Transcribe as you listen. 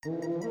Rush,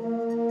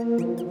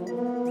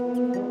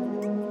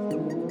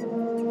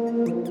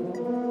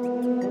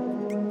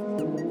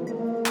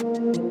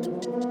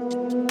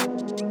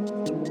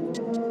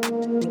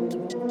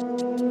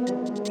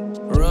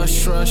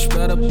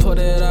 better put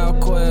it out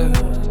quick.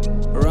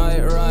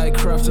 Right,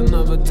 craft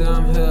another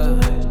damn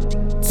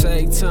hit.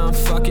 Take time,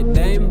 fuck it,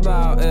 they ain't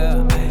bout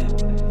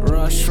it.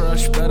 Rush,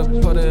 better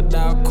put it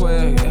out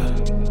quick.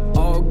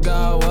 Oh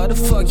God, what the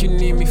fuck you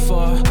need me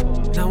for?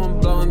 Now I'm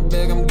blowing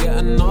big, I'm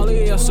getting all of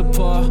your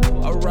support.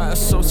 I write a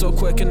song so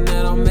quick and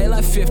then I'll make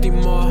like 50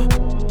 more.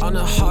 I'm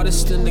the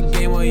hardest in the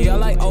game, well you're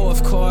like, oh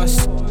of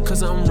course.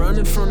 Cause I'm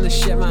running from the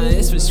shit, man,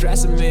 it's been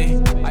stressing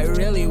me. I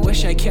really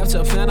wish I kept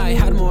up and I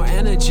had more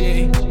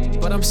energy.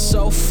 But I'm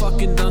so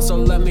fucking done, so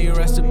let me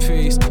rest in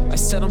peace. I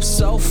said I'm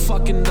so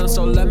fucking done,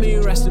 so let me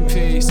rest in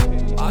peace.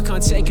 I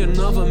can't take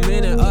another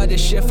minute of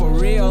this shit for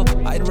real.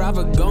 I'd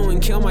rather go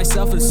and kill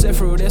myself and sit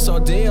through this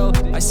ordeal.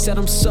 I said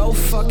I'm so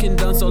fucking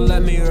done, so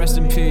let me rest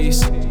in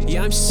peace.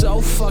 Yeah, I'm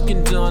so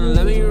fucking done,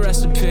 let me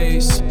rest in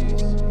peace.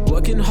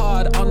 Working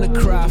hard on the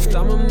craft,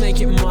 I'ma make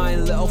it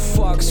mine. Little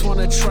fucks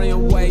wanna try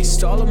and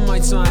waste all of my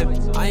time.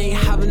 I ain't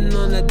having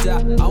none of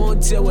that, I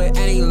won't deal with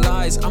any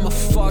lies. I'ma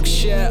fuck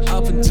shit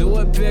up and do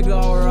it big,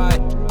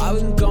 alright. I've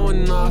been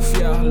going off,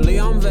 yeah,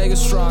 Leon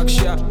Vegas rocks,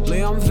 yeah.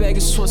 Leon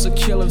Vegas wants to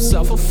kill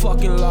himself a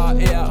fucking lot,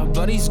 yeah.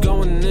 But he's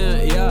going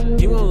in, yeah.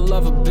 He won't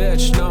love a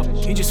bitch, no.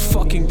 He just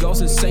fucking goes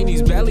insane,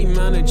 he's barely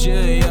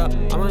managing, yeah.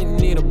 I might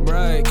need a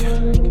break.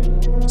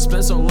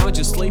 Spent so long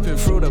just sleeping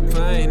through the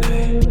pain.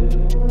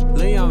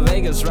 Leon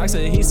Vegas rocks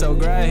and he's so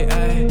great,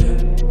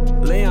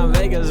 ayy. Leon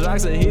Vegas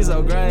rocks and he's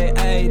so great,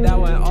 ayy. That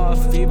went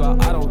off,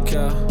 but I don't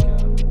care.